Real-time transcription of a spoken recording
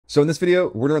So in this video,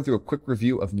 we're gonna run through a quick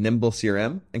review of Nimble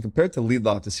CRM and compare it to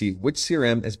LeadLoft to see which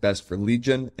CRM is best for lead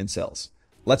gen and sales.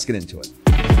 Let's get into it.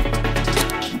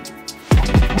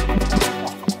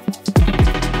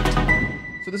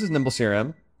 So this is Nimble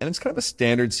CRM, and it's kind of a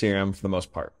standard CRM for the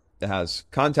most part. It has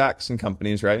contacts and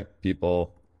companies, right?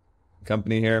 People,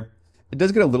 company here. It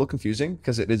does get a little confusing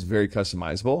because it is very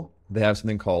customizable. They have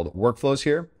something called workflows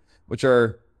here, which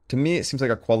are, to me, it seems like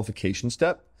a qualification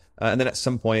step. And then at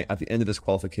some point at the end of this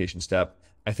qualification step,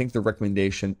 I think the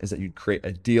recommendation is that you'd create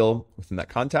a deal within that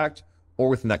contact or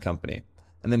within that company.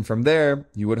 And then from there,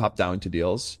 you would hop down to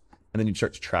deals, and then you'd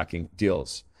start tracking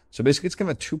deals. So basically, it's kind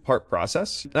of a two-part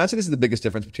process. And I'd say this is the biggest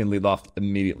difference between LeadLoft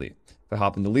immediately. If I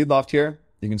hop into LeadLoft here,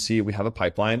 you can see we have a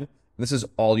pipeline. And this is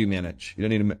all you manage. You don't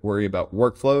need to worry about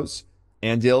workflows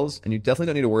and deals, and you definitely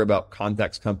don't need to worry about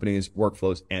contacts, companies,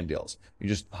 workflows, and deals. You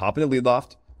just hop into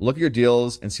LeadLoft, look at your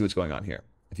deals, and see what's going on here.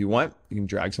 If you want, you can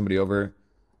drag somebody over,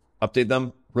 update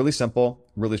them. Really simple,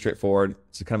 really straightforward.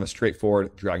 It's kind of a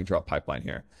straightforward drag and drop pipeline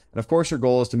here. And of course, your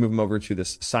goal is to move them over to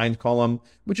this signed column,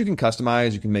 which you can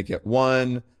customize. You can make it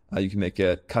one, you can make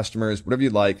it customers, whatever you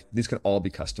like. These can all be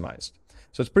customized.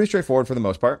 So it's pretty straightforward for the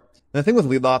most part. And the thing with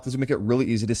LeadLoft is we make it really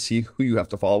easy to see who you have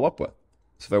to follow up with.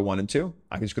 So if I wanted to,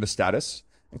 I can just go to status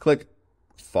and click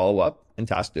follow up and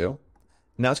task due.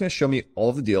 Now it's going to show me all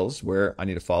of the deals where I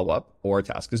need to follow up or a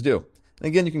task is due. And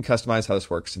again, you can customize how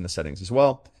this works in the settings as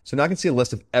well. So now I can see a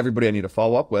list of everybody I need to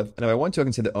follow up with. And if I want to, I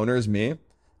can say the owner is me.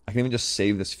 I can even just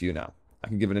save this view now. I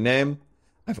can give it a name.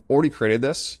 I've already created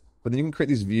this, but then you can create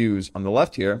these views on the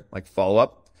left here, like follow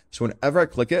up. So whenever I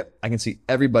click it, I can see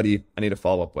everybody I need to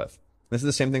follow up with. This is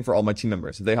the same thing for all my team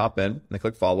members. If they hop in and they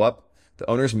click follow up, the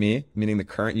owner is me, meaning the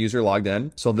current user logged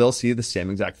in. So they'll see the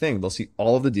same exact thing. They'll see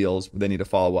all of the deals they need to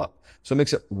follow up. So it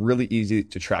makes it really easy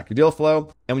to track your deal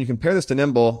flow. And when you compare this to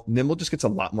Nimble, Nimble just gets a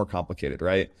lot more complicated,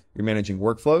 right? You're managing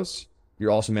workflows. You're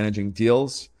also managing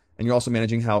deals. And you're also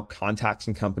managing how contacts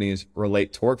and companies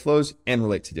relate to workflows and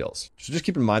relate to deals. So just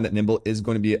keep in mind that Nimble is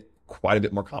going to be quite a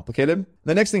bit more complicated.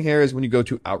 The next thing here is when you go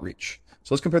to outreach.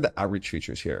 So let's compare the outreach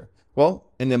features here. Well,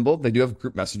 in Nimble, they do have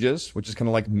group messages, which is kind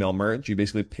of like mail merge. You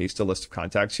basically paste a list of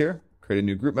contacts here, create a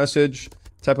new group message,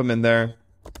 type them in there,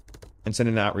 and send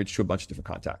an outreach to a bunch of different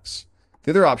contacts.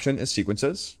 The other option is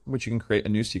sequences, which you can create a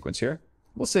new sequence here.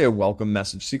 We'll say a welcome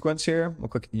message sequence here. We'll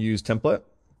click use template.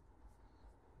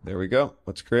 There we go.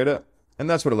 Let's create it. And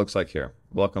that's what it looks like here.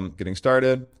 Welcome, getting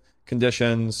started,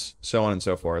 conditions, so on and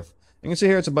so forth. You can see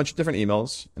here, it's a bunch of different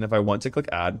emails. And if I want to click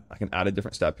add, I can add a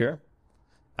different step here,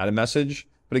 add a message.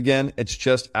 But again, it's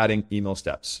just adding email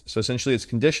steps. So essentially it's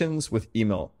conditions with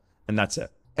email, and that's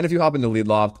it. And if you hop into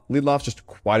LeadLoft, LeadLoft's just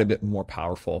quite a bit more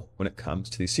powerful when it comes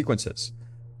to these sequences.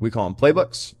 We call them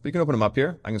playbooks, but you can open them up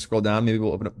here. I can scroll down. Maybe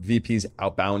we'll open up VP's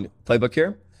outbound playbook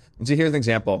here. And see, here's an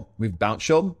example. We've Bounce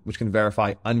Shield, which can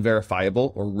verify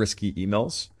unverifiable or risky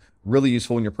emails. Really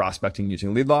useful when you're prospecting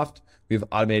using LeadLoft. We have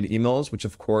automated emails, which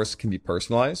of course can be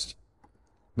personalized.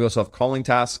 We also have calling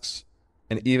tasks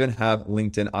and even have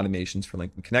LinkedIn automations for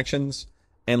LinkedIn connections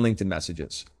and LinkedIn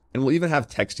messages. And we'll even have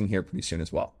texting here pretty soon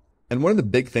as well. And one of the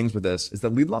big things with this is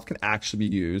that LeadLoft can actually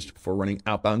be used for running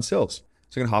outbound sales.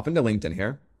 So you can hop into LinkedIn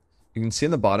here. You can see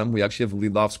in the bottom, we actually have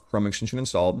LeadLoft's Chrome extension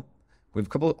installed. We have a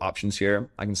couple of options here.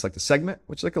 I can select a segment,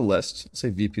 which is like a list, let's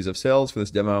say VPs of sales for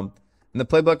this demo. In the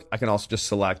playbook, I can also just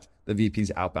select the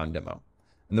VP's outbound demo.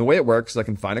 And the way it works is I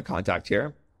can find a contact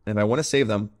here. And if I want to save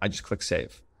them, I just click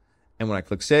save. And when I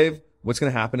click save, what's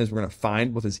going to happen is we're going to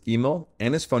find both his email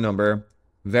and his phone number,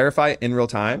 verify it in real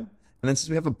time. And then since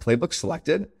we have a playbook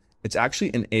selected, it's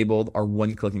actually enabled our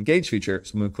one-click engage feature.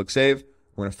 So when we click save,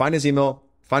 we're going to find his email,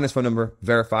 find his phone number,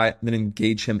 verify it, and then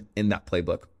engage him in that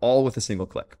playbook, all with a single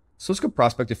click. So let's go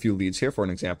prospect a few leads here for an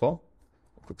example.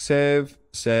 We'll click save,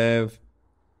 save.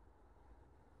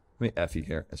 Let me FE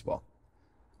here as well.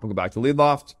 We'll go back to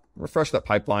LeadLoft, refresh that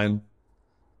pipeline,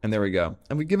 and there we go.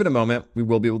 And we give it a moment, we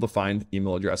will be able to find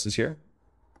email addresses here.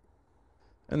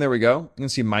 And there we go. You can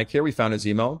see Mike here, we found his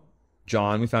email.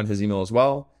 John, we found his email as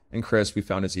well. And Chris, we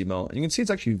found his email. And you can see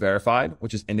it's actually verified,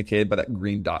 which is indicated by that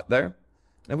green dot there.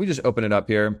 And if we just open it up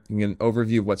here, you can get an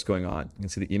overview of what's going on. You can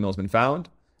see the email has been found,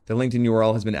 the LinkedIn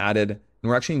URL has been added, and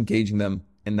we're actually engaging them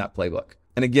in that playbook.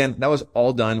 And again, that was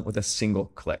all done with a single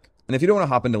click. And if you don't want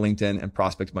to hop into LinkedIn and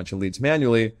prospect a bunch of leads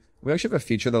manually, we actually have a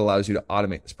feature that allows you to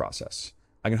automate this process.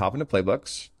 I can hop into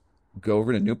playbooks, go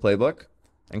over to new playbook,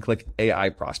 and click AI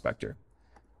prospector.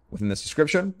 Within this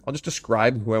description, I'll just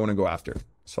describe who I want to go after.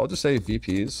 So I'll just say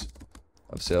VPs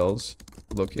of sales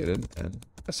located in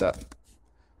SF.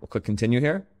 We'll click continue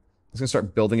here. It's going to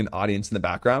start building an audience in the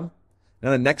background. Now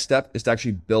the next step is to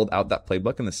actually build out that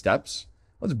playbook and the steps.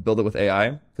 Let's build it with AI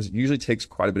because it usually takes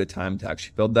quite a bit of time to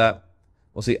actually build that.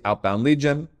 We'll see outbound lead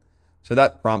gen. So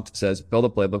that prompt says build a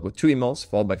playbook with 2 emails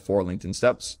followed by 4 LinkedIn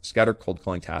steps, scatter cold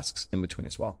calling tasks in between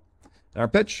as well. In our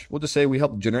pitch, we'll just say we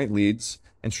help generate leads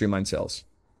and streamline sales.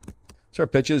 So our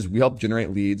pitch is we help generate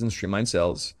leads and streamline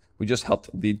sales. We just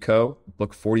helped LeadCo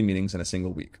book 40 meetings in a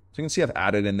single week. So you can see I've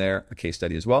added in there a case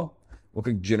study as well. We'll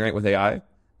click generate with AI.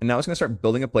 And now it's going to start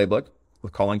building a playbook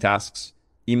with calling tasks,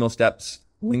 email steps,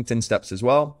 LinkedIn steps as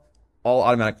well, all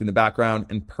automatically in the background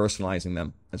and personalizing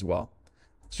them as well.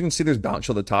 So you can see there's bounce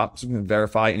at the top. So you can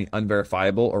verify any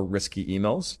unverifiable or risky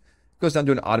emails. It goes down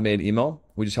to an automated email.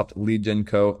 We just helped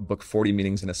LeadCo book 40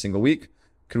 meetings in a single week.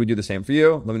 Could we do the same for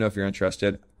you? Let me know if you're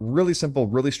interested. Really simple,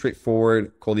 really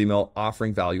straightforward cold email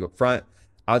offering value up front.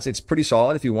 I would say it's pretty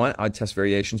solid. If you want, I'd test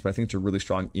variations, but I think it's a really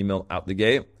strong email out the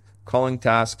gate. Calling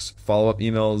tasks, follow-up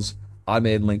emails,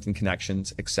 automated LinkedIn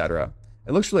connections, etc.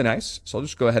 It looks really nice. So I'll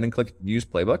just go ahead and click use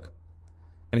playbook.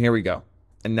 And here we go.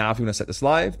 And now if you want to set this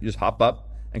live, you just hop up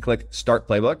and click start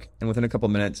playbook. And within a couple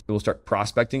of minutes, it will start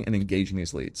prospecting and engaging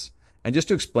these leads. And just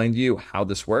to explain to you how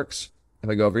this works, if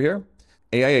I go over here,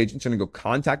 AI agents are going to go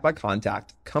contact by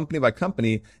contact, company by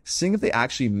company, seeing if they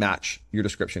actually match your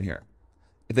description here.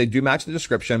 If they do match the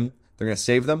description, they're going to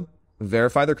save them,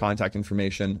 verify their contact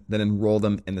information, then enroll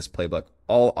them in this playbook,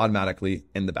 all automatically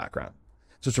in the background.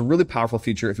 So it's a really powerful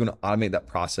feature if you want to automate that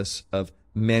process of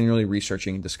manually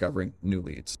researching and discovering new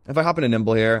leads. If I hop into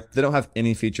Nimble here, they don't have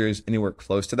any features anywhere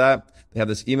close to that. They have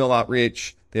this email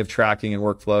outreach, they have tracking and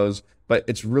workflows, but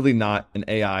it's really not an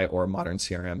AI or a modern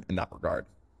CRM in that regard.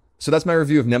 So that's my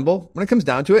review of Nimble. When it comes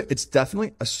down to it, it's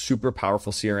definitely a super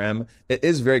powerful CRM. It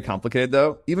is very complicated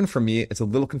though. Even for me, it's a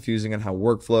little confusing on how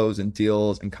workflows and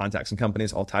deals and contacts and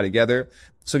companies all tie together.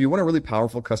 So if you want a really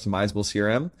powerful, customizable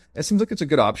CRM, it seems like it's a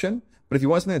good option. But if you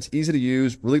want something that's easy to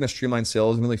use, really going to streamline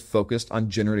sales and really focused on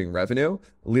generating revenue,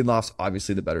 LeadLoft's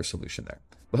obviously the better solution there.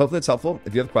 But hopefully it's helpful.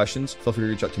 If you have questions, feel free to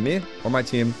reach out to me or my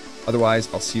team. Otherwise,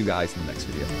 I'll see you guys in the next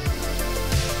video.